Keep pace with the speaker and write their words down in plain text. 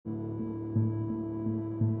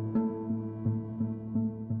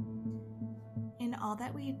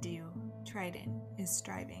we do, Trident is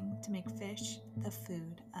striving to make fish the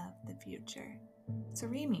food of the future.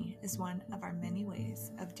 Surimi is one of our many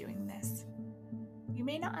ways of doing this. You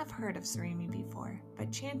may not have heard of surimi before,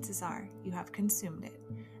 but chances are you have consumed it,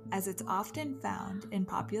 as it's often found in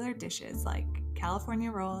popular dishes like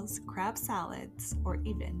California rolls, crab salads, or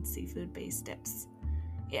even seafood-based dips.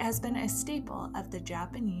 It has been a staple of the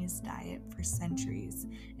Japanese diet for centuries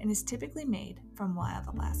and is typically made from wild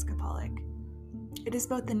Alaska pollock. It is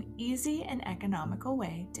both an easy and economical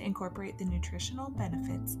way to incorporate the nutritional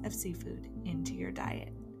benefits of seafood into your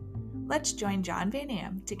diet. Let's join John Van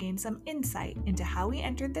Am to gain some insight into how we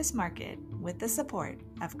entered this market with the support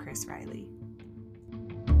of Chris Riley.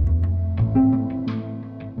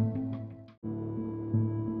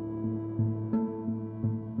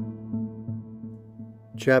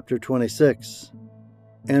 Chapter 26.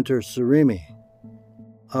 Enter surimi.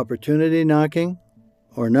 Opportunity knocking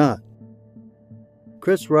or not?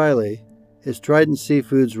 Chris Riley is Trident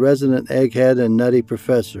Seafood's resident egghead and nutty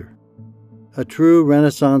professor. A true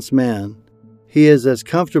Renaissance man, he is as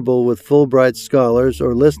comfortable with Fulbright scholars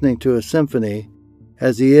or listening to a symphony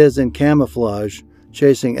as he is in camouflage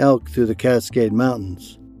chasing elk through the Cascade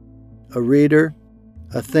Mountains. A reader,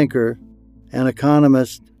 a thinker, an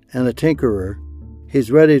economist, and a tinkerer, he's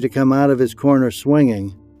ready to come out of his corner swinging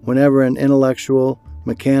whenever an intellectual,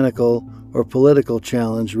 mechanical, or political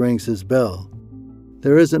challenge rings his bell.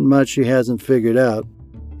 There isn't much he hasn't figured out.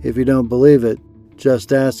 If you don't believe it,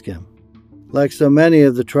 just ask him. Like so many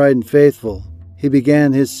of the Trident faithful, he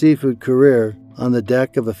began his seafood career on the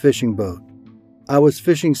deck of a fishing boat. I was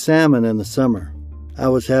fishing salmon in the summer. I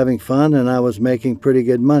was having fun and I was making pretty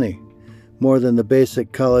good money, more than the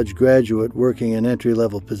basic college graduate working an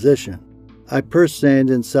entry-level position. I purse-seined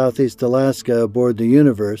in Southeast Alaska aboard the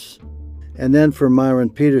Universe, and then for Myron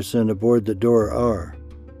Peterson aboard the Dora R.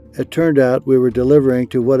 It turned out we were delivering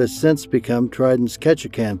to what has since become Trident's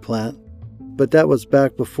Ketchikan plant, but that was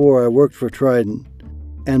back before I worked for Trident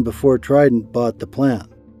and before Trident bought the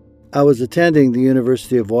plant. I was attending the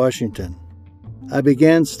University of Washington. I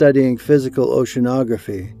began studying physical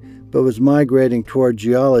oceanography, but was migrating toward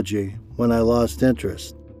geology when I lost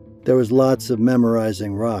interest. There was lots of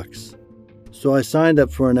memorizing rocks. So I signed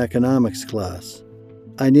up for an economics class.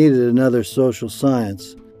 I needed another social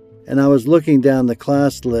science, and I was looking down the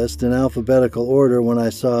class list in alphabetical order when I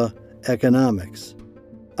saw economics.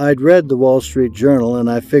 I'd read the Wall Street Journal and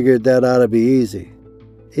I figured that ought to be easy.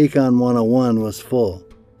 Econ 101 was full,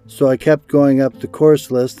 so I kept going up the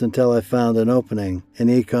course list until I found an opening in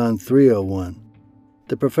Econ 301.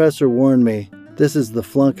 The professor warned me, this is the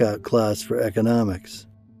flunk-out class for economics.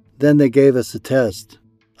 Then they gave us a test.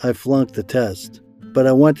 I flunked the test, but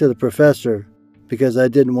I went to the professor because I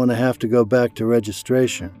didn't want to have to go back to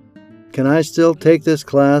registration. Can I still take this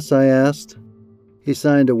class? I asked. He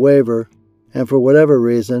signed a waiver, and for whatever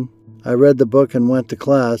reason, I read the book and went to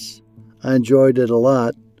class. I enjoyed it a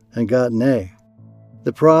lot and got an A.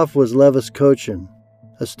 The prof was Levis Cochin,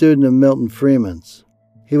 a student of Milton Friedman's.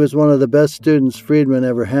 He was one of the best students Friedman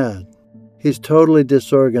ever had. He's totally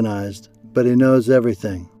disorganized, but he knows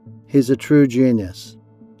everything. He's a true genius.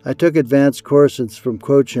 I took advanced courses from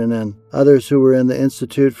Cochin and others who were in the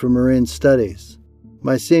Institute for Marine Studies.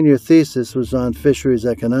 My senior thesis was on fisheries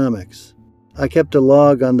economics. I kept a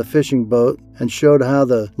log on the fishing boat and showed how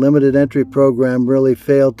the limited entry program really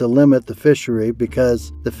failed to limit the fishery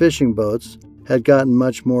because the fishing boats had gotten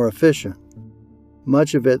much more efficient.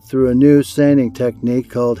 Much of it through a new seining technique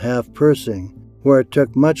called half-pursing, where it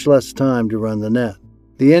took much less time to run the net.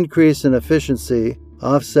 The increase in efficiency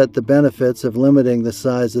offset the benefits of limiting the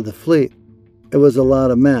size of the fleet. It was a lot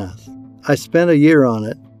of math. I spent a year on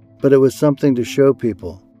it, but it was something to show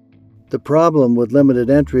people. The problem with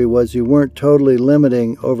limited entry was you weren't totally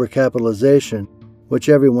limiting overcapitalization, which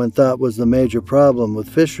everyone thought was the major problem with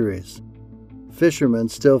fisheries. Fishermen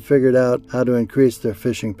still figured out how to increase their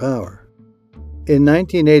fishing power. In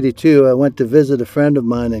 1982, I went to visit a friend of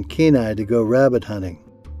mine in Kenai to go rabbit hunting.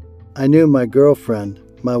 I knew my girlfriend,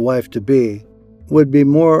 my wife-to-be, would be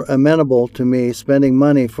more amenable to me spending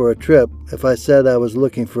money for a trip if I said I was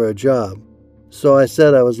looking for a job. So I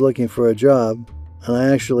said I was looking for a job, and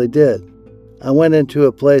I actually did. I went into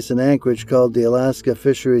a place in Anchorage called the Alaska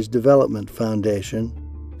Fisheries Development Foundation,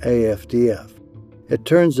 AFDF. It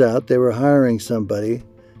turns out they were hiring somebody,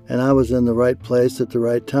 and I was in the right place at the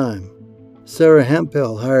right time. Sarah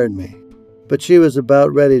Hemphill hired me, but she was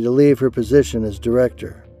about ready to leave her position as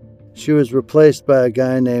director. She was replaced by a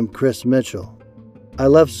guy named Chris Mitchell. I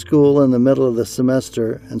left school in the middle of the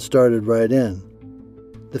semester and started right in.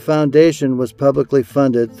 The foundation was publicly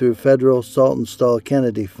funded through federal Saltonstall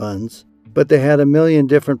Kennedy funds, but they had a million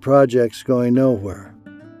different projects going nowhere.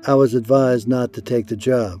 I was advised not to take the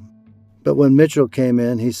job. But when Mitchell came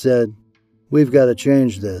in, he said, "We've got to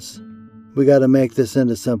change this. We got to make this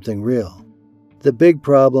into something real." The big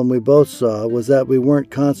problem we both saw was that we weren't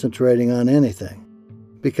concentrating on anything.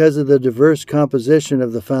 Because of the diverse composition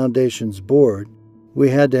of the Foundation's board, we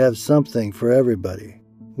had to have something for everybody.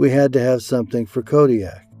 We had to have something for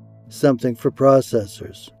Kodiak, something for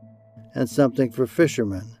processors, and something for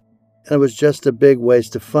fishermen. And it was just a big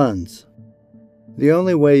waste of funds. The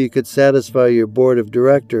only way you could satisfy your board of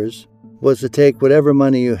directors was to take whatever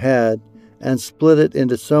money you had and split it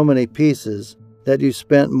into so many pieces that you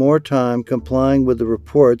spent more time complying with the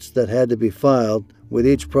reports that had to be filed with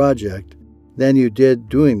each project than you did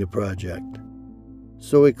doing the project.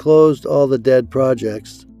 So we closed all the dead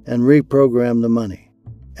projects and reprogrammed the money.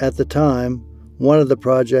 At the time, one of the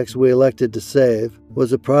projects we elected to save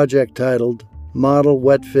was a project titled Model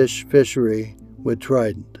Wetfish Fishery with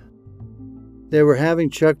Trident. They were having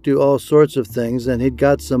Chuck do all sorts of things, and he'd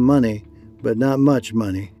got some money, but not much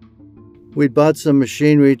money. We'd bought some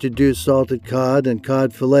machinery to do salted cod and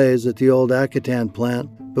cod fillets at the old Akitan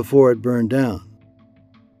plant before it burned down.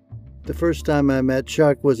 The first time I met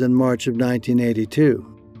Chuck was in March of 1982.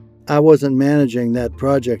 I wasn't managing that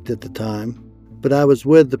project at the time, but I was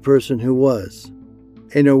with the person who was,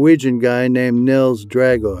 a Norwegian guy named Nils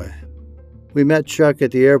Dragøy. We met Chuck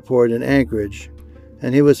at the airport in Anchorage,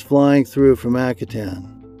 and he was flying through from Akitan.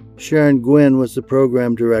 Sharon Gwynn was the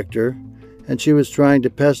program director, and she was trying to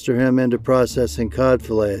pester him into processing cod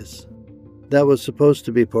fillets. That was supposed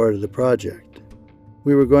to be part of the project.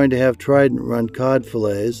 We were going to have Trident run cod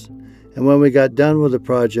fillets, and when we got done with the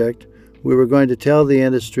project, we were going to tell the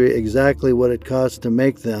industry exactly what it cost to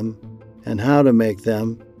make them and how to make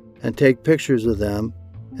them, and take pictures of them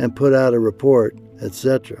and put out a report,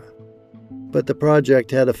 etc. But the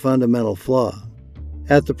project had a fundamental flaw.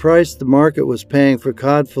 At the price the market was paying for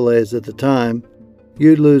cod fillets at the time,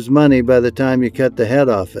 you'd lose money by the time you cut the head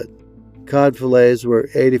off it. Cod fillets were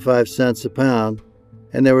 85 cents a pound,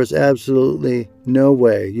 and there was absolutely no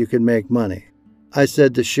way you could make money. I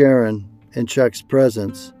said to Sharon, in Chuck's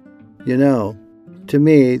presence, "You know, to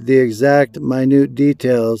me, the exact minute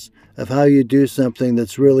details of how you do something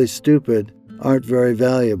that's really stupid aren't very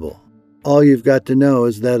valuable. All you've got to know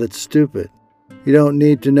is that it's stupid. You don't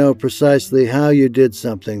need to know precisely how you did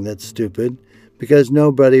something that's stupid, because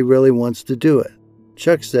nobody really wants to do it."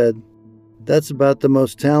 Chuck said, "That's about the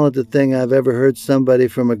most talented thing I've ever heard somebody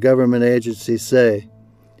from a government agency say,"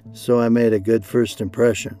 so I made a good first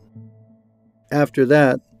impression. After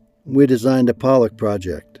that, we designed a pollock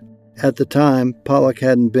project. At the time, pollock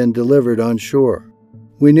hadn't been delivered on shore.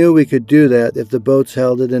 We knew we could do that if the boats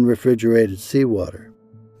held it in refrigerated seawater.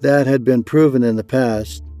 That had been proven in the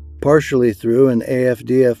past, partially through an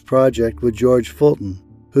AFDF project with George Fulton,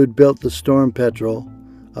 who'd built the Storm Petrel,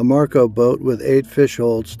 a Marco boat with 8 fish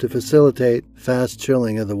holds to facilitate fast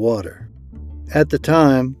chilling of the water. At the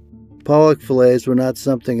time, pollock fillets were not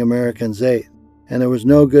something Americans ate, and there was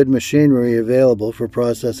no good machinery available for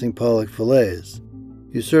processing pollock fillets.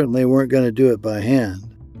 You certainly weren't going to do it by hand.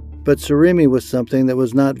 But surimi was something that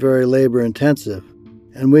was not very labor-intensive,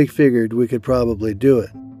 and we figured we could probably do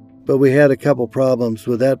it. But we had a couple problems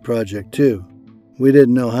with that project, too. We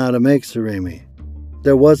didn't know how to make surimi.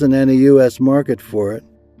 There wasn't any U.S. market for it,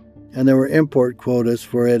 and there were import quotas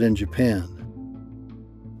for it in Japan.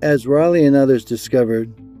 As Riley and others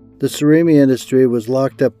discovered, the surimi industry was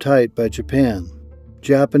locked up tight by Japan.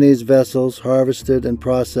 Japanese vessels harvested and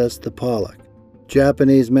processed the pollock.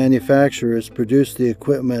 Japanese manufacturers produced the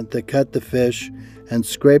equipment that cut the fish and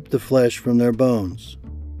scraped the flesh from their bones.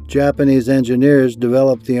 Japanese engineers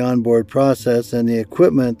developed the onboard process and the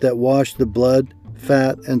equipment that washed the blood,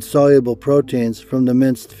 fat, and soluble proteins from the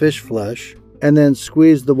minced fish flesh, and then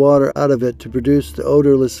squeezed the water out of it to produce the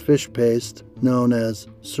odorless fish paste known as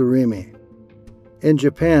surimi. In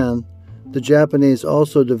Japan, the Japanese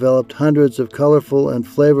also developed hundreds of colorful and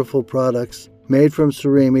flavorful products made from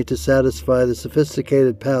surimi to satisfy the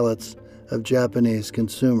sophisticated palates of Japanese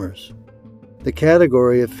consumers. The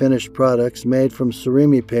category of finished products made from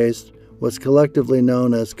surimi paste was collectively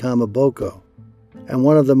known as kamaboko, and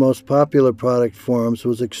one of the most popular product forms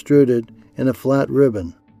was extruded in a flat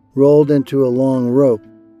ribbon, rolled into a long rope,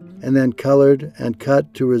 and then colored and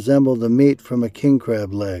cut to resemble the meat from a king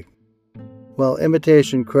crab leg. While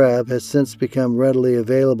imitation crab has since become readily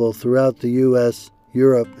available throughout the U.S.,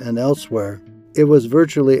 Europe, and elsewhere, it was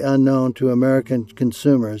virtually unknown to American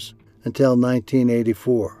consumers until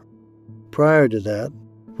 1984. Prior to that,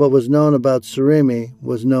 what was known about surimi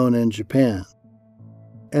was known in Japan.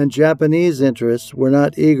 And Japanese interests were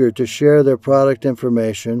not eager to share their product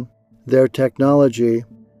information, their technology,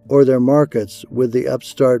 or their markets with the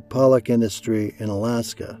upstart pollock industry in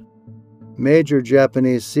Alaska. Major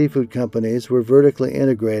Japanese seafood companies were vertically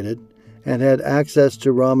integrated and had access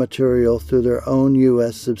to raw material through their own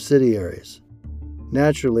U.S. subsidiaries.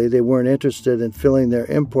 Naturally, they weren't interested in filling their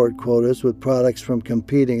import quotas with products from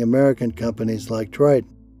competing American companies like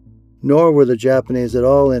Trident. Nor were the Japanese at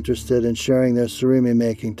all interested in sharing their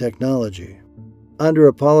surimi-making technology. Under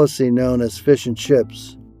a policy known as Fish and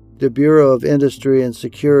Chips, the Bureau of Industry and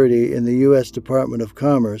Security in the U.S. Department of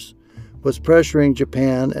Commerce was pressuring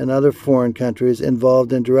Japan and other foreign countries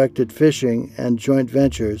involved in directed fishing and joint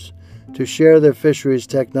ventures to share their fisheries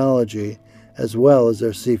technology as well as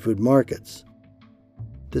their seafood markets.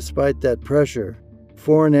 Despite that pressure,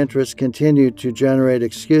 foreign interests continued to generate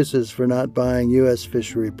excuses for not buying U.S.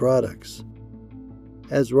 fishery products.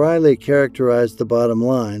 As Riley characterized the bottom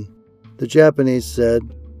line, the Japanese said,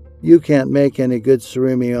 "You can't make any good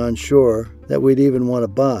surimi on shore that we'd even want to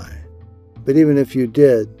buy. But even if you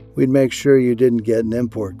did, we'd make sure you didn't get an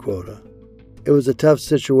import quota." It was a tough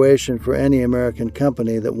situation for any American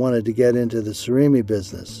company that wanted to get into the surimi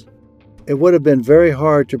business. It would have been very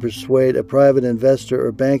hard to persuade a private investor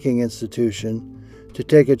or banking institution to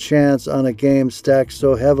take a chance on a game stacked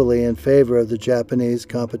so heavily in favor of the Japanese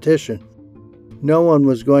competition. No one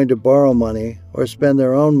was going to borrow money or spend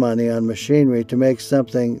their own money on machinery to make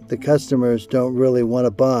something the customers don't really want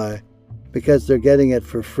to buy because they're getting it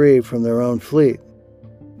for free from their own fleet.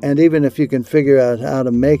 And even if you can figure out how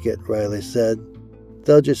to make it, Riley said,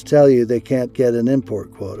 they'll just tell you they can't get an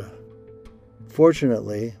import quota.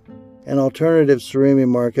 Fortunately, an alternative surimi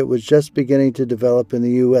market was just beginning to develop in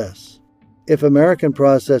the U.S. If American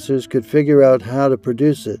processors could figure out how to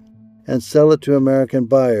produce it and sell it to American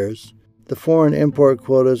buyers, the foreign import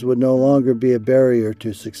quotas would no longer be a barrier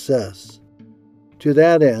to success. To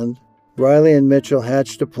that end, Riley and Mitchell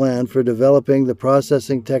hatched a plan for developing the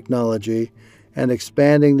processing technology and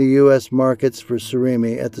expanding the U.S. markets for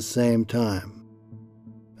surimi at the same time.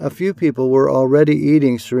 A few people were already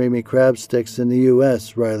eating surimi crab sticks in the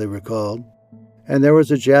U.S., Riley recalled, and there was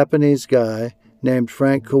a Japanese guy named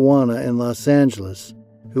Frank Kawana in Los Angeles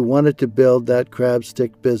who wanted to build that crab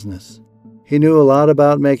stick business. He knew a lot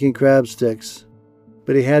about making crab sticks,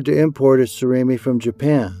 but he had to import his surimi from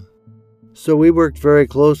Japan. So we worked very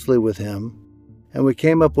closely with him, and we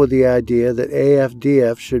came up with the idea that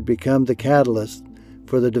AFDF should become the catalyst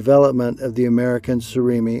for the development of the American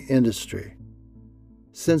surimi industry.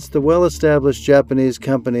 Since the well-established Japanese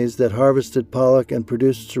companies that harvested pollock and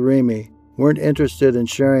produced surimi weren't interested in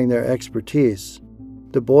sharing their expertise,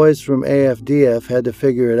 the boys from AFDF had to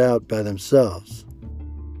figure it out by themselves.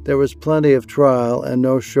 There was plenty of trial and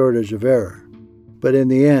no shortage of error, but in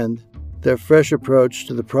the end, their fresh approach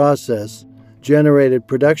to the process generated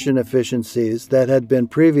production efficiencies that had been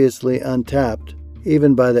previously untapped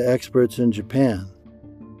even by the experts in Japan.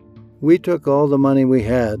 We took all the money we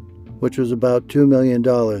had, which was about $2 million,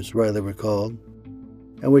 Riley recalled,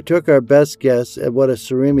 and we took our best guess at what a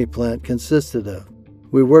surimi plant consisted of.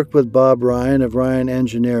 We worked with Bob Ryan of Ryan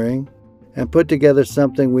Engineering and put together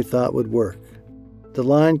something we thought would work. The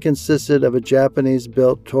line consisted of a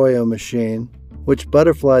Japanese-built Toyo machine, which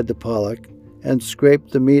butterflied the pollock and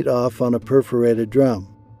scraped the meat off on a perforated drum,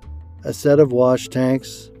 a set of wash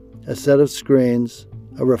tanks, a set of screens,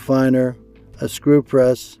 a refiner, a screw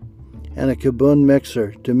press, and a Kibun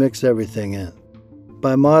mixer to mix everything in.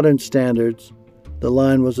 By modern standards, the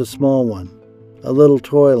line was a small one, a little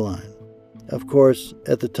toy line. Of course,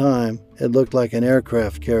 at the time, it looked like an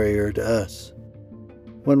aircraft carrier to us.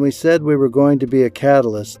 When we said we were going to be a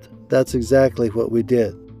catalyst, that's exactly what we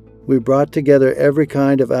did. We brought together every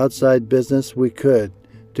kind of outside business we could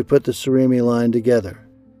to put the surimi line together.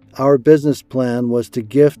 Our business plan was to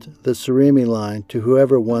gift the surimi line to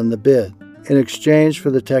whoever won the bid. In exchange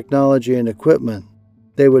for the technology and equipment,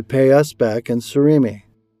 they would pay us back in surimi.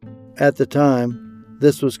 At the time,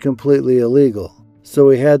 this was completely illegal, so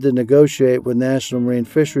we had to negotiate with National Marine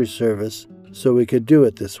Fisheries Service so we could do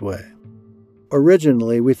it this way.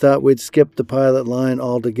 Originally, we thought we'd skip the pilot line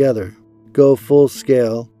altogether, go full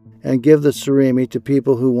scale, and give the surimi to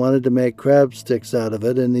people who wanted to make crab sticks out of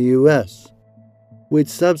it in the U.S. We'd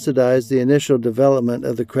subsidize the initial development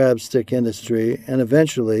of the crab stick industry, and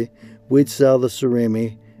eventually we'd sell the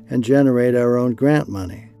surimi and generate our own grant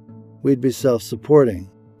money. We'd be self-supporting,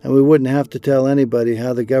 and we wouldn't have to tell anybody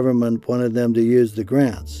how the government wanted them to use the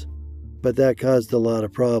grants, but that caused a lot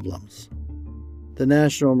of problems. The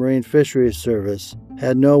National Marine Fisheries Service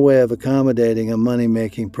had no way of accommodating a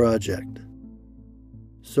money-making project.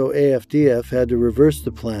 So AFDF had to reverse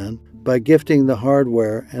the plan by gifting the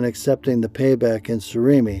hardware and accepting the payback in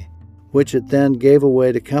surimi, which it then gave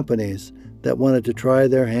away to companies that wanted to try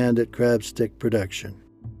their hand at crab stick production.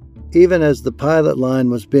 Even as the pilot line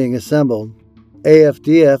was being assembled,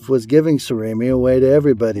 AFDF was giving surimi away to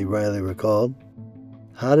everybody, Riley recalled.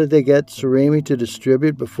 How did they get surimi to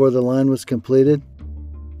distribute before the line was completed?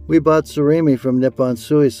 We bought surimi from Nippon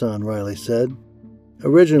Suisan, Riley said.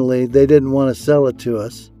 Originally, they didn't want to sell it to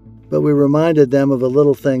us, but we reminded them of a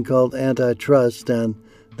little thing called antitrust and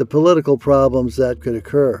the political problems that could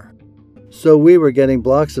occur. So we were getting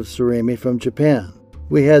blocks of surimi from Japan.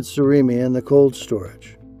 We had surimi in the cold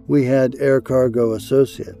storage. We had Air Cargo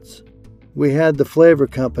Associates. We had the flavor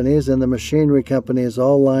companies and the machinery companies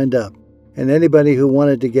all lined up, and anybody who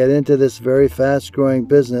wanted to get into this very fast-growing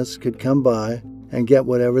business could come by and get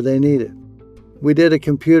whatever they needed. We did a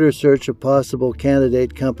computer search of possible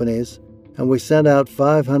candidate companies, and we sent out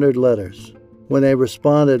 500 letters. When they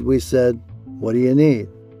responded, we said, "What do you need?"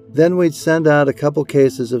 Then we'd send out a couple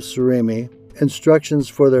cases of surimi, instructions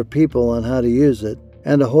for their people on how to use it,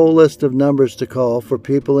 and a whole list of numbers to call for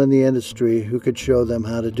people in the industry who could show them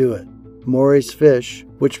how to do it. Maury's Fish,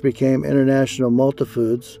 which became International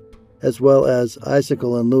Multifoods, as well as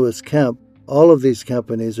Icicle and Lewis Kemp, all of these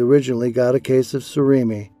companies originally got a case of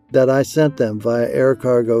surimi that I sent them via Air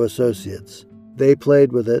Cargo Associates. They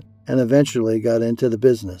played with it and eventually got into the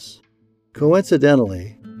business.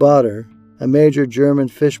 Coincidentally, Botter, a major German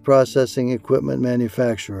fish processing equipment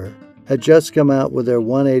manufacturer, had just come out with their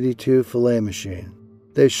 182 fillet machine.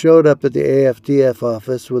 They showed up at the AFDF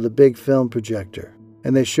office with a big film projector,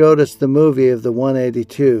 and they showed us the movie of the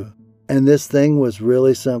 182, and this thing was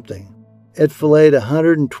really something. It filleted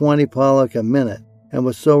 120 pollock a minute and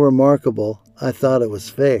was so remarkable I thought it was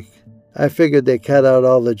fake. I figured they cut out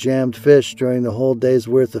all the jammed fish during the whole day's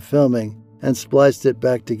worth of filming and spliced it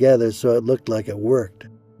back together so it looked like it worked.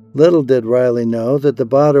 Little did Riley know that the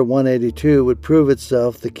Botter 182 would prove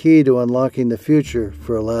itself the key to unlocking the future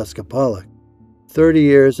for Alaska pollock. 30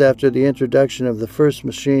 years after the introduction of the first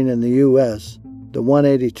machine in the U.S., the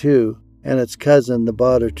 182 and its cousin, the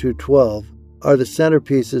Botter 212, are the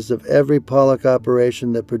centerpieces of every pollock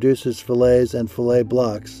operation that produces fillets and fillet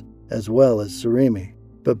blocks, as well as surimi.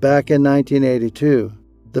 But back in 1982,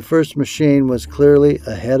 the first machine was clearly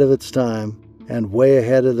ahead of its time and way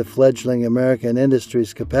ahead of the fledgling American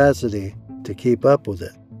industry's capacity to keep up with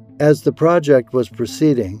it. As the project was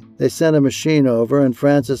proceeding, they sent a machine over and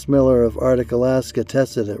Francis Miller of Arctic Alaska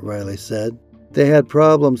tested it, Riley said. They had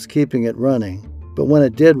problems keeping it running, but when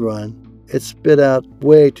it did run, it spit out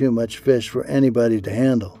way too much fish for anybody to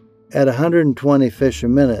handle. At 120 fish a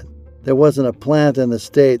minute, there wasn't a plant in the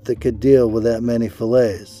state that could deal with that many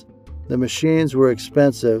fillets. The machines were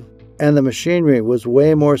expensive, and the machinery was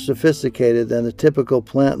way more sophisticated than a typical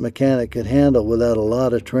plant mechanic could handle without a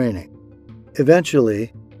lot of training.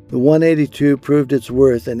 Eventually, the 182 proved its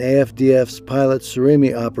worth in AFDF's pilot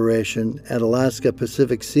surimi operation at Alaska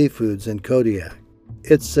Pacific Seafoods in Kodiak.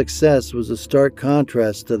 Its success was a stark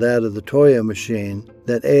contrast to that of the Toyo machine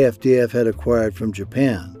that AFDF had acquired from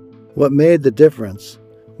Japan. What made the difference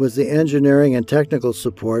was the engineering and technical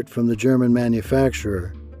support from the German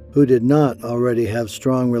manufacturer, who did not already have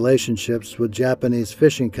strong relationships with Japanese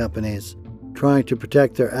fishing companies trying to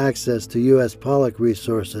protect their access to U.S. pollock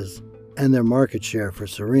resources and their market share for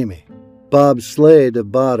surimi. Bob Slade of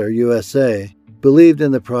Botter, USA, believed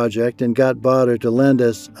in the project and got Botter to lend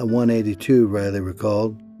us a 182, Riley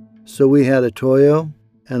recalled. So we had a Toyo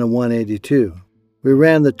and a 182. We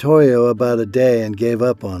ran the Toyo about a day and gave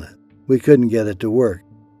up on it. We couldn't get it to work.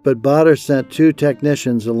 But Botter sent 2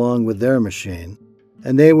 technicians along with their machine,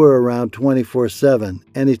 and they were around 24/7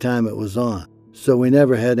 anytime it was on, so we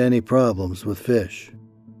never had any problems with fish.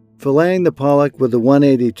 Filleting the pollock with the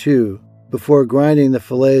 182 before grinding the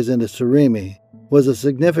fillets into surimi was a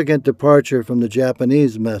significant departure from the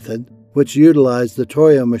Japanese method, which utilized the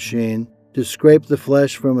Toyo machine to scrape the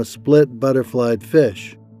flesh from a split butterflied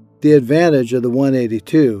fish. The advantage of the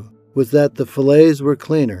 182 was that the fillets were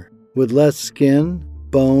cleaner, with less skin,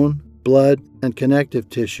 bone, blood, and connective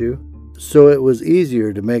tissue, so it was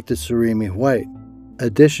easier to make the surimi white.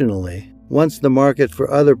 Additionally, once the market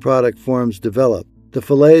for other product forms developed, the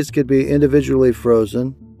fillets could be individually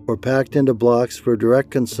frozen or packed into blocks for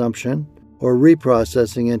direct consumption or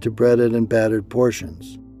reprocessing into breaded and battered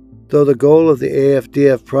portions. Though the goal of the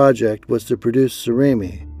AFDF project was to produce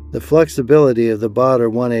surimi, the flexibility of the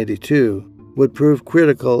Botter 182 would prove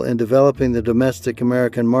critical in developing the domestic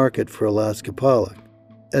American market for Alaska pollock.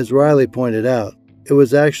 As Riley pointed out, it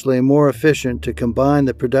was actually more efficient to combine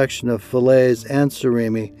the production of fillets and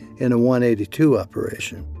surimi in a 182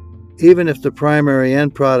 operation. Even if the primary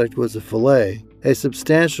end product was a fillet, a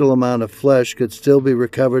substantial amount of flesh could still be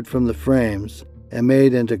recovered from the frames and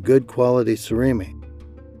made into good quality surimi.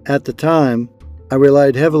 At the time, I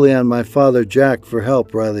relied heavily on my father Jack for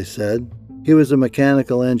help, Riley said. He was a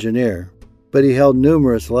mechanical engineer, but he held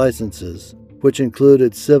numerous licenses, which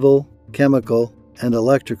included civil, chemical, and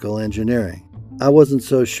electrical engineering. I wasn't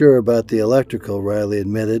so sure about the electrical, Riley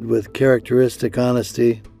admitted with characteristic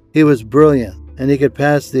honesty. He was brilliant, and he could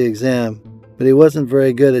pass the exam, but he wasn't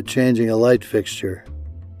very good at changing a light fixture.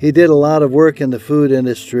 He did a lot of work in the food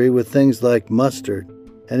industry with things like mustard,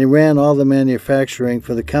 and he ran all the manufacturing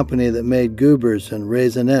for the company that made Goobers and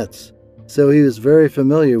Raisinets, so he was very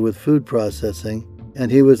familiar with food processing, and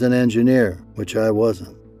he was an engineer, which I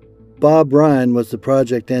wasn't. Bob Ryan was the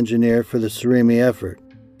project engineer for the Surimi effort.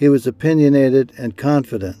 He was opinionated and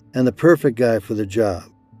confident, and the perfect guy for the job.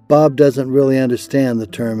 Bob doesn't really understand the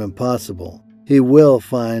term impossible. He will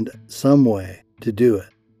find some way to do it.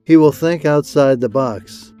 He will think outside the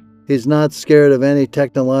box. He's not scared of any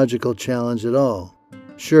technological challenge at all.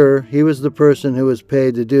 Sure, he was the person who was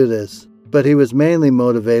paid to do this, but he was mainly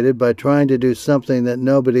motivated by trying to do something that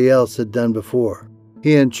nobody else had done before.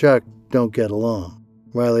 He and Chuck don't get along,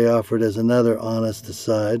 Riley offered as another honest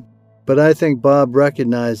aside. But I think Bob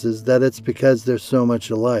recognizes that it's because they're so much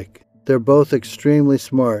alike. They're both extremely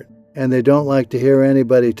smart, and they don't like to hear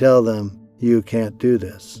anybody tell them, "You can't do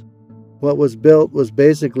this." What was built was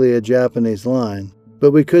basically a Japanese line,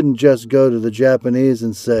 but we couldn't just go to the Japanese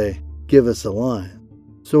and say, "Give us a line."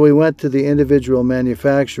 So we went to the individual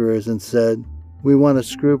manufacturers and said, "We want a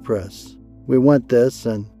screw press. We want this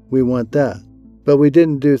and we want that." But we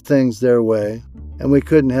didn't do things their way, and we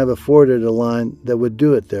couldn't have afforded a line that would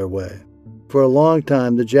do it their way. For a long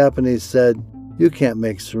time, the Japanese said, "You can't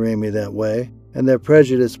make surimi that way," and their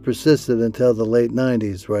prejudice persisted until the late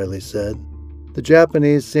 90s, Riley said. The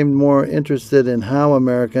Japanese seemed more interested in how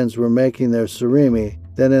Americans were making their surimi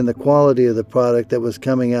than in the quality of the product that was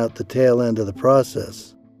coming out the tail end of the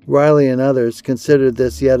process. Riley and others considered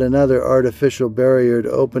this yet another artificial barrier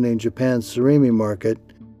to opening Japan's surimi market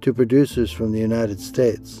to producers from the United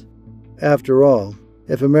States. After all,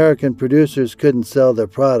 if American producers couldn't sell their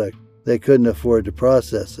product, they couldn't afford to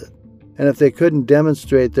process it. And if they couldn't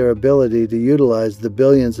demonstrate their ability to utilize the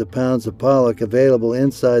billions of pounds of pollock available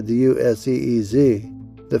inside the USEEZ,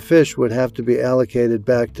 the fish would have to be allocated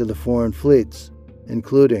back to the foreign fleets,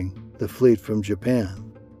 including the fleet from Japan.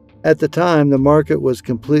 At the time, the market was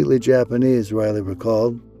completely Japanese, Riley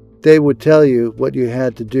recalled. They would tell you what you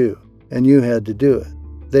had to do, and you had to do it.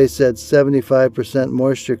 They said 75%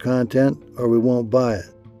 moisture content or we won't buy it.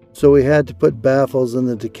 So we had to put baffles in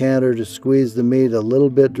the decanter to squeeze the meat a little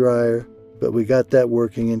bit drier, but we got that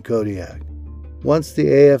working in Kodiak. Once the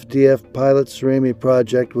AFDF pilot surimi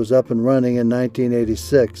project was up and running in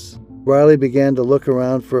 1986, Riley began to look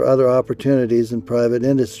around for other opportunities in private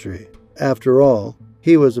industry. After all,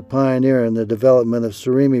 he was a pioneer in the development of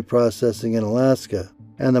surimi processing in Alaska,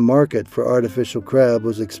 and the market for artificial crab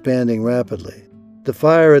was expanding rapidly. The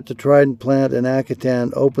fire at the Trident plant in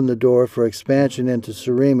Akutan opened the door for expansion into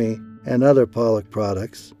surimi and other pollock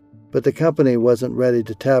products, but the company wasn't ready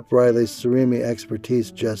to tap Riley's surimi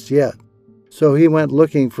expertise just yet. So he went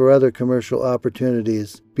looking for other commercial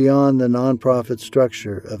opportunities beyond the nonprofit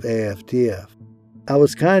structure of AFDF. I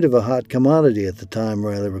was kind of a hot commodity at the time,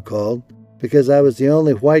 Riley recalled, because I was the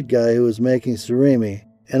only white guy who was making surimi,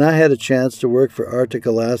 and I had a chance to work for Arctic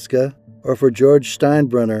Alaska or for George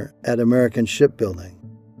Steinbrenner at American Shipbuilding.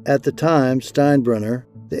 At the time, Steinbrenner,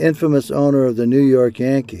 the infamous owner of the New York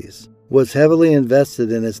Yankees, was heavily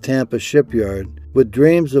invested in his Tampa shipyard with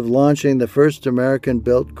dreams of launching the first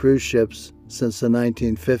American-built cruise ships since the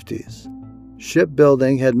 1950s.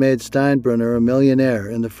 Shipbuilding had made Steinbrenner a millionaire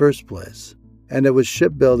in the first place, and it was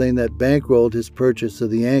shipbuilding that bankrolled his purchase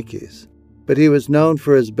of the Yankees. But he was known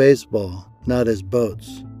for his baseball, not his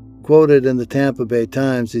boats. Quoted in the Tampa Bay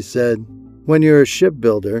Times, he said, "When you're a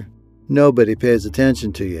shipbuilder, nobody pays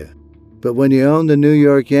attention to you. But when you own the New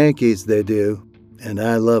York Yankees, they do, and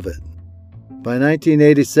I love it." By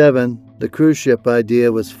 1987, the cruise ship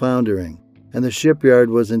idea was foundering, and the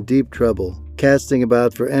shipyard was in deep trouble, casting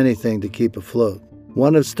about for anything to keep afloat.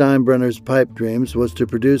 One of Steinbrenner's pipe dreams was to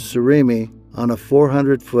produce surimi on a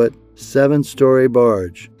 400-foot, 7-story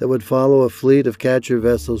barge that would follow a fleet of catcher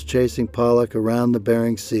vessels chasing pollock around the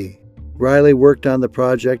Bering Sea. Riley worked on the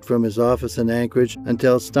project from his office in Anchorage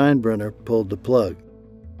until Steinbrenner pulled the plug.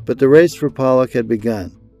 But the race for pollock had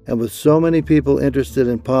begun, and with so many people interested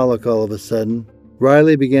in pollock all of a sudden,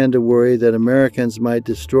 Riley began to worry that Americans might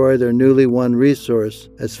destroy their newly won resource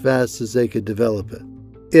as fast as they could develop it.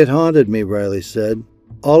 "It haunted me," Riley said.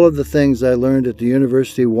 "All of the things I learned at the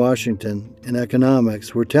University of Washington in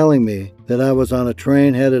economics were telling me that I was on a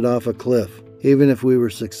train headed off a cliff, even if we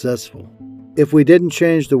were successful. If we didn't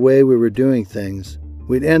change the way we were doing things,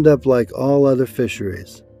 we'd end up like all other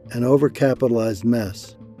fisheries, an overcapitalized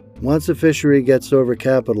mess. Once a fishery gets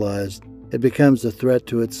overcapitalized, it becomes a threat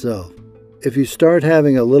to itself. If you start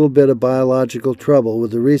having a little bit of biological trouble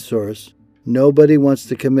with the resource, nobody wants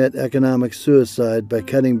to commit economic suicide by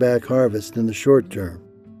cutting back harvest in the short term.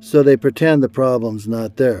 So they pretend the problem's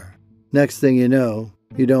not there. Next thing you know,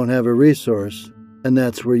 you don't have a resource, and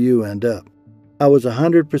that's where you end up. I was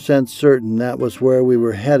 100% certain that was where we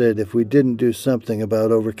were headed if we didn't do something about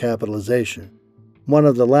overcapitalization. One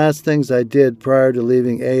of the last things I did prior to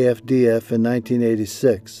leaving AFDF in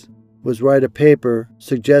 1986 was write a paper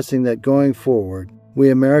suggesting that going forward, we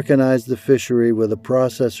Americanize the fishery with a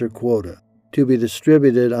processor quota to be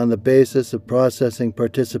distributed on the basis of processing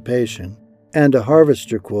participation and a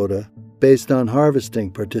harvester quota based on harvesting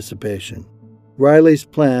participation. Riley's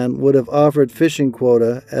plan would have offered fishing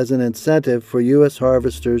quota as an incentive for U.S.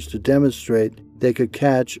 harvesters to demonstrate they could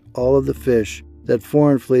catch all of the fish that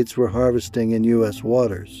foreign fleets were harvesting in U.S.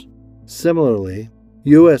 waters. Similarly,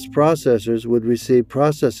 U.S. processors would receive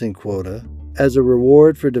processing quota as a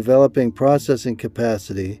reward for developing processing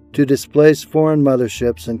capacity to displace foreign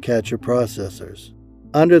motherships and catcher processors.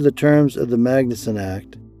 Under the terms of the Magnuson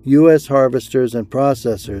Act, U.S. harvesters and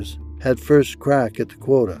processors had first crack at the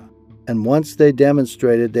quota, and once they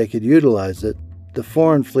demonstrated they could utilize it, the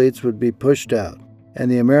foreign fleets would be pushed out, and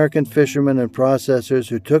the American fishermen and processors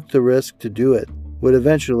who took the risk to do it would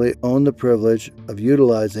eventually own the privilege of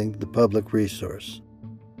utilizing the public resource.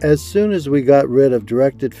 As soon as we got rid of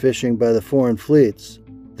directed fishing by the foreign fleets,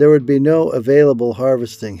 there would be no available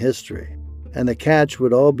harvesting history, and the catch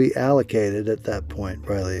would all be allocated at that point,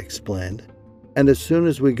 Riley explained. And as soon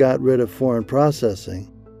as we got rid of foreign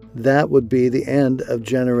processing, that would be the end of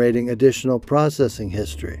generating additional processing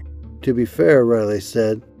history. To be fair, Riley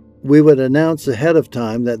said, we would announce ahead of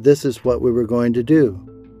time that this is what we were going to do.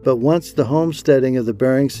 But once the homesteading of the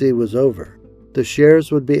Bering Sea was over, the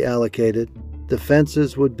shares would be allocated, the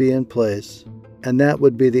fences would be in place, and that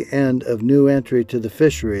would be the end of new entry to the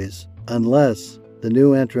fisheries unless the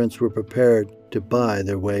new entrants were prepared to buy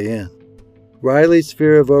their way in. Riley's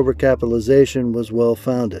fear of overcapitalization was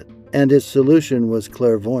well-founded, and his solution was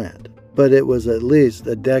clairvoyant, but it was at least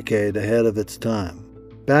a decade ahead of its time.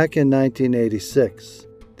 Back in 1986,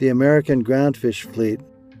 the American groundfish fleet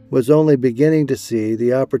was only beginning to see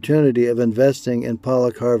the opportunity of investing in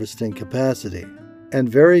pollock harvesting capacity, and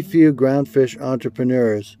very few groundfish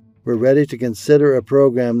entrepreneurs were ready to consider a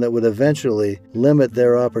program that would eventually limit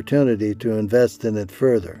their opportunity to invest in it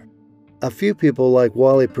further. A few people like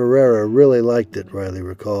Wally Pereira really liked it, Riley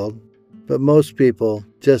recalled, but most people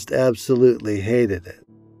just absolutely hated it.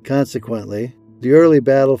 Consequently, the early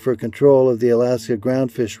battle for control of the Alaska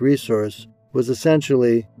groundfish resource was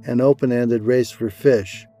essentially an open-ended race for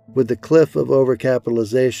fish, with the cliff of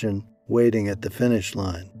overcapitalization waiting at the finish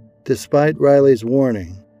line. Despite Riley's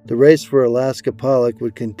warning, the race for Alaska pollock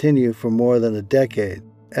would continue for more than a decade,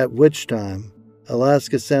 at which time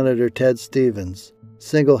Alaska Senator Ted Stevens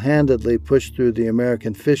single-handedly pushed through the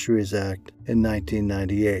American Fisheries Act in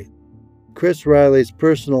 1998. Chris Riley's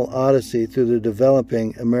personal odyssey through the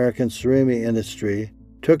developing American surimi industry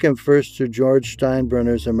took him first to George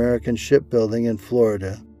Steinbrenner's American Shipbuilding in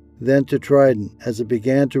Florida, then to Trident as it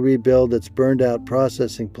began to rebuild its burned-out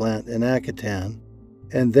processing plant in Akutan,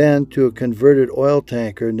 and then to a converted oil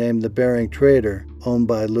tanker named the Bering Trader, owned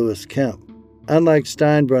by Lewis Kemp. Unlike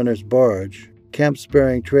Steinbrenner's barge, Kemp's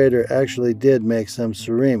Bering Trader actually did make some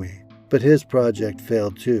surimi, but his project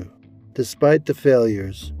failed too. Despite the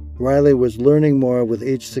failures, Riley was learning more with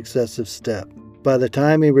each successive step. By the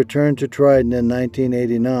time he returned to Trident in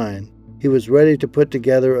 1989, he was ready to put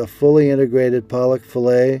together a fully integrated pollock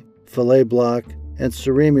fillet, fillet block, and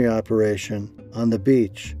surimi operation on the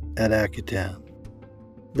beach at Akutan.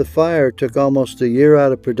 The fire took almost a year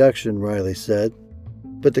out of production, Riley said,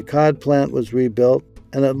 but the cod plant was rebuilt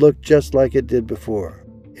and it looked just like it did before.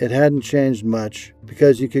 It hadn't changed much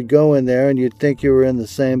because you could go in there and you'd think you were in the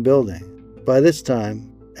same building. By this time,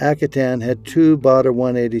 Akutan had 2 Botter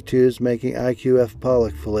 182s making IQF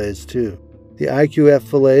pollock fillets too. The IQF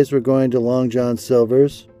fillets were going to Long John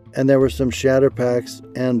Silver's, and there were some shatterpacks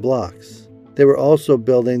and blocks. They were also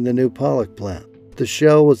building the new pollock plant. The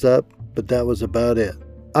shell was up, but that was about it.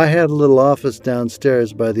 I had a little office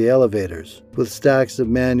downstairs by the elevators, with stacks of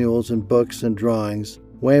manuals and books and drawings,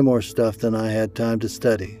 way more stuff than I had time to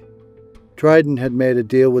study. Trident had made a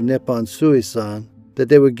deal with Nippon Sui-san that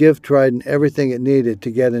they would give Trident everything it needed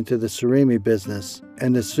to get into the surimi business,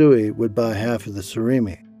 and the Sui would buy half of the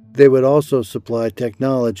surimi. They would also supply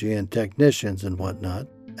technology and technicians and whatnot.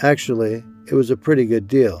 Actually, it was a pretty good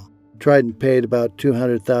deal. Trident paid about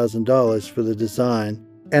 $200,000 for the design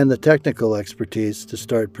and the technical expertise to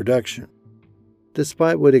start production.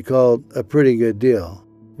 Despite what he called a pretty good deal,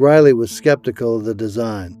 Riley was skeptical of the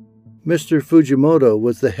design. Mr. Fujimoto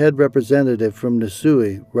was the head representative from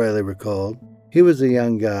Nisui, Riley recalled. He was a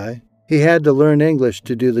young guy. He had to learn English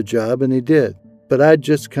to do the job, and he did. But I'd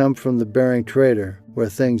just come from the Bering Trader, where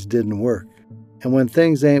things didn't work. And when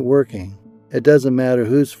things ain't working, it doesn't matter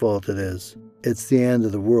whose fault it is. It's the end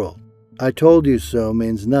of the world. I told you so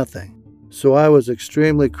means nothing. So I was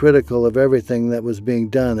extremely critical of everything that was being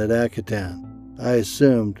done at Akutan. I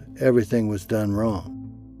assumed everything was done wrong.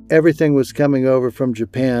 Everything was coming over from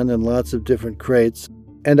Japan in lots of different crates,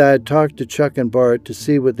 and I had talked to Chuck and Bart to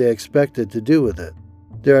see what they expected to do with it.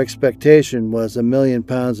 Their expectation was 1 million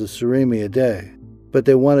pounds of surimi a day, but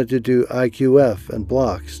they wanted to do IQF and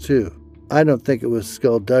blocks too. I don't think it was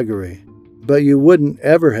skullduggery, but you wouldn't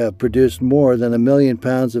ever have produced more than 1 million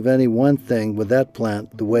pounds of any one thing with that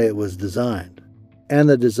plant the way it was designed. And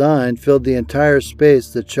the design filled the entire space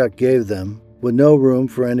that Chuck gave them, with no room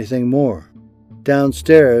for anything more.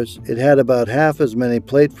 Downstairs, it had about half as many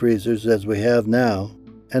plate freezers as we have now,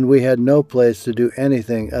 and we had no place to do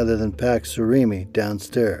anything other than pack surimi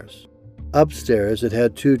downstairs. Upstairs, it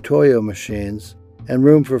had 2 Toyo machines and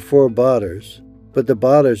room for 4 botters, but the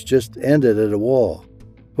botters just ended at a wall.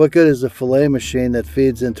 What good is a fillet machine that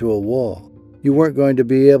feeds into a wall? You weren't going to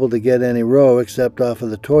be able to get any roe except off of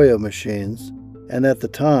the Toyo machines, and at the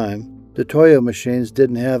time, the Toyo machines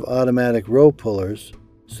didn't have automatic roe pullers,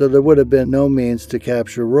 so there would have been no means to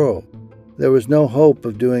capture roe. There was no hope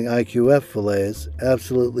of doing IQF fillets,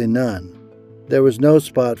 absolutely none. There was no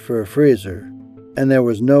spot for a freezer, and there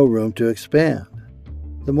was no room to expand.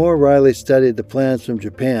 The more Riley studied the plans from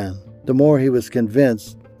Japan, the more he was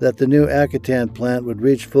convinced that the new Akutan plant would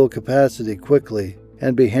reach full capacity quickly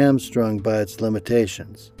and be hamstrung by its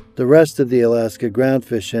limitations. The rest of the Alaska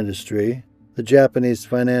groundfish industry, the Japanese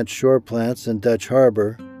finance shore plants in Dutch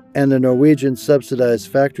Harbor, and the Norwegian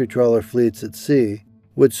subsidized factory trawler fleets at sea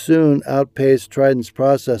would soon outpace Trident's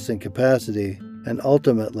processing capacity and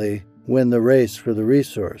ultimately win the race for the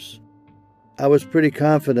resource. I was pretty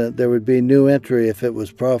confident there would be new entry if it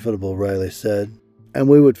was profitable, Riley said, and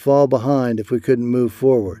we would fall behind if we couldn't move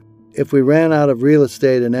forward. If we ran out of real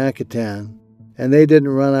estate in Akutan, and they didn't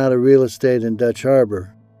run out of real estate in Dutch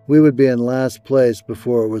Harbor, we would be in last place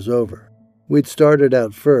before it was over. We'd started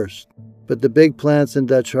out first, but the big plants in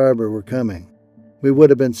Dutch Harbor were coming. We would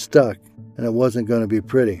have been stuck, and it wasn't going to be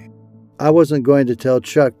pretty. I wasn't going to tell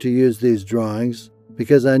Chuck to use these drawings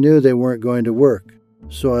because I knew they weren't going to work,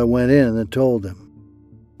 so I went in and told him.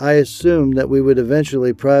 I assumed that we would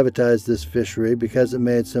eventually privatize this fishery because it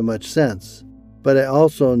made so much sense, but I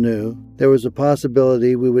also knew there was a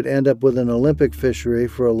possibility we would end up with an Olympic fishery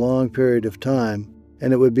for a long period of time,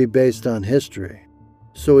 and it would be based on history.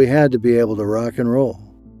 So we had to be able to rock and roll.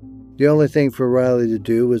 The only thing for Riley to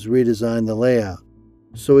do was redesign the layout.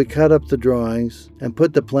 So we cut up the drawings and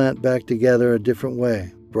put the plant back together a different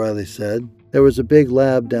way, Riley said. There was a big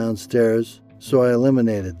lab downstairs, so I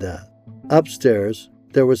eliminated that. Upstairs,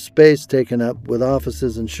 there was space taken up with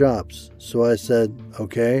offices and shops, so I said,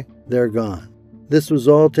 okay, they're gone. This was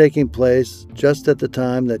all taking place just at the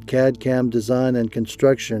time that CAD/CAM design and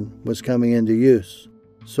construction was coming into use.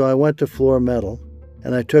 So I went to Floor Metal,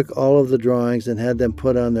 and I took all of the drawings and had them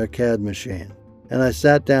put on their CAD machine. And I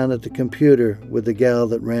sat down at the computer with the gal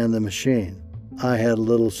that ran the machine. I had a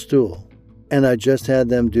little stool, and I just had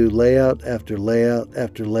them do layout after layout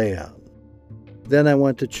after layout. Then I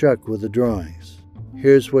went to Chuck with the drawings.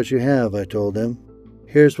 Here's what you have, I told him.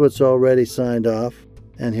 Here's what's already signed off,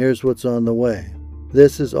 and here's what's on the way.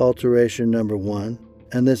 This is alteration number 1,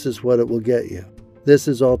 and this is what it will get you. This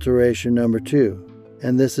is alteration number 2,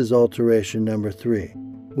 and this is alteration number 3.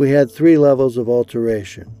 We had 3 levels of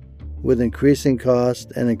alteration, with increasing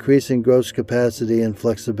cost and increasing gross capacity and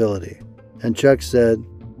flexibility. And Chuck said,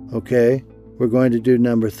 okay, we're going to do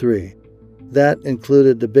number 3. That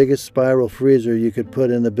included the biggest spiral freezer you could put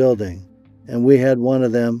in the building, and we had one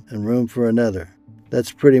of them and room for another.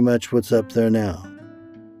 That's pretty much what's up there now.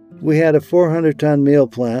 We had a 400-ton meal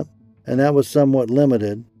plant, and that was somewhat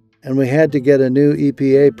limited, and we had to get a new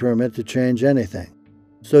EPA permit to change anything.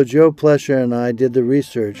 So Joe Plesher and I did the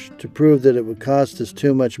research to prove that it would cost us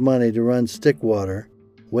too much money to run stick water,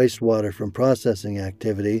 wastewater from processing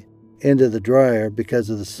activity, into the dryer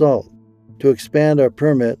because of the salt. To expand our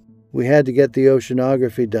permit, we had to get the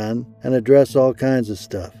oceanography done and address all kinds of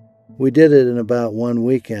stuff. We did it in about 1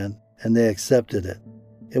 weekend, and they accepted it.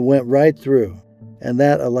 It went right through, and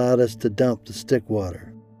that allowed us to dump the stick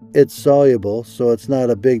water. It's soluble, so it's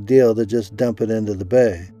not a big deal to just dump it into the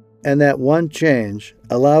bay. And that one change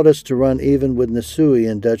allowed us to run even with Nisui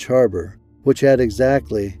in Dutch Harbor, which had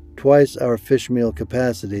exactly twice our fish meal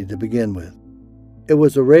capacity to begin with. It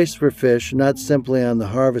was a race for fish not simply on the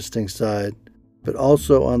harvesting side, but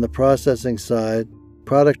also on the processing side,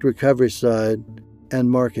 product recovery side, and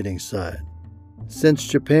marketing side. Since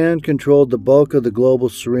Japan controlled the bulk of the global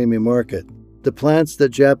surimi market, the plants that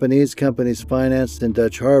Japanese companies financed in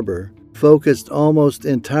Dutch Harbor focused almost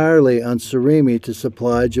entirely on surimi to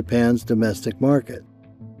supply Japan's domestic market.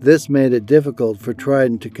 This made it difficult for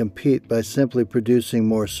Trident to compete by simply producing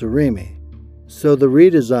more surimi. So the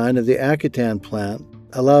redesign of the Akutan plant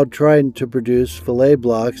allowed Trident to produce fillet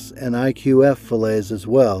blocks and IQF fillets as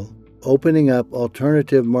well, opening up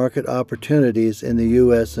alternative market opportunities in the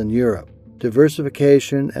US and Europe.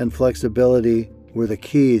 Diversification and flexibility were the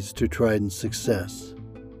keys to Trident's success.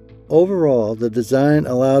 Overall, the design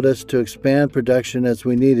allowed us to expand production as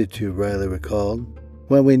we needed to, Riley recalled.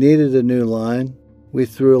 When we needed a new line, we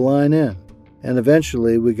threw a line in, and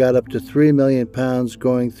eventually we got up to 3 million pounds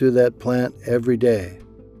going through that plant every day.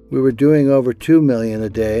 We were doing over 2 million a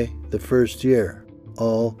day the first year,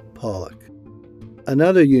 all pollock.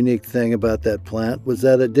 Another unique thing about that plant was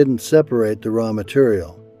that it didn't separate the raw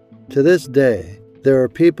material. To this day, there are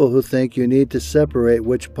people who think you need to separate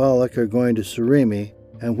which pollock are going to surimi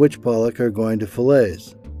and which pollock are going to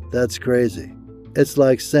fillets. That's crazy. It's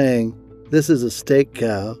like saying, this is a steak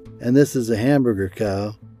cow and this is a hamburger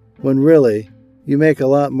cow, when really, you make a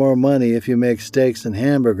lot more money if you make steaks and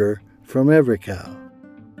hamburger from every cow.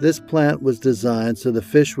 This plant was designed so the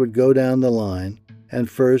fish would go down the line, and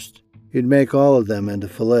first, you'd make all of them into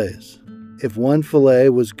fillets. If one fillet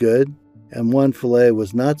was good, and one fillet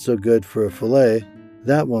was not so good for a fillet,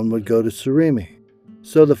 that one would go to surimi.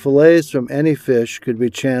 So the fillets from any fish could be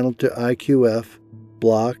channeled to IQF,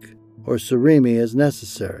 block, or surimi as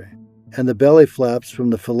necessary, and the belly flaps from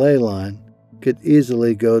the fillet line could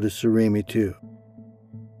easily go to surimi too.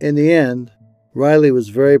 In the end, Riley was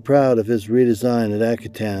very proud of his redesign at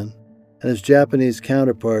Akutan, and his Japanese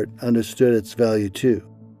counterpart understood its value too.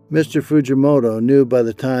 Mr. Fujimoto knew by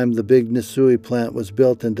the time the big Nisui plant was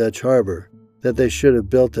built in Dutch Harbor that they should have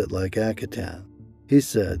built it like Akutan. He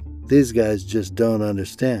said, these guys just don't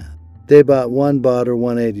understand. They bought one Botter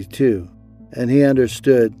 182, and he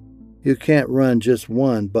understood you can't run just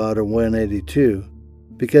one Botter 182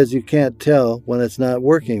 because you can't tell when it's not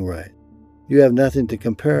working right. You have nothing to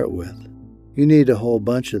compare it with. You need a whole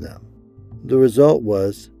bunch of them. The result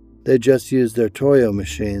was they just used their Toyo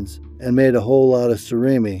machines and made a whole lot of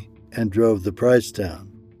surimi and drove the price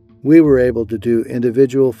down. We were able to do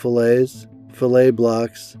individual fillets, fillet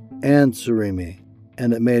blocks, and surimi,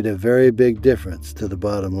 and it made a very big difference to the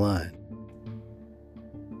bottom line.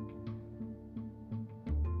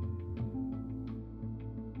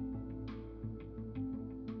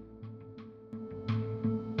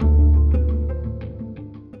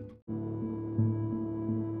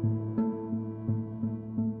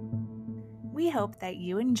 We hope that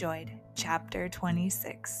you enjoyed Chapter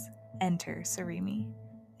 26, Enter Surimi.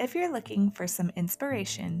 If you're looking for some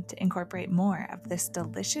inspiration to incorporate more of this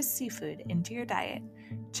delicious seafood into your diet,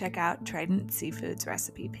 check out Trident Seafood's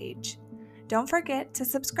recipe page. Don't forget to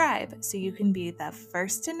subscribe so you can be the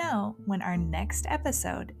first to know when our next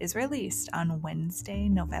episode is released on Wednesday,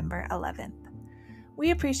 November 11th.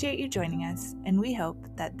 We appreciate you joining us, and we hope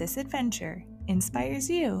that this adventure inspires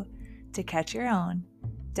you to catch your own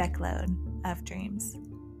deckload of dreams.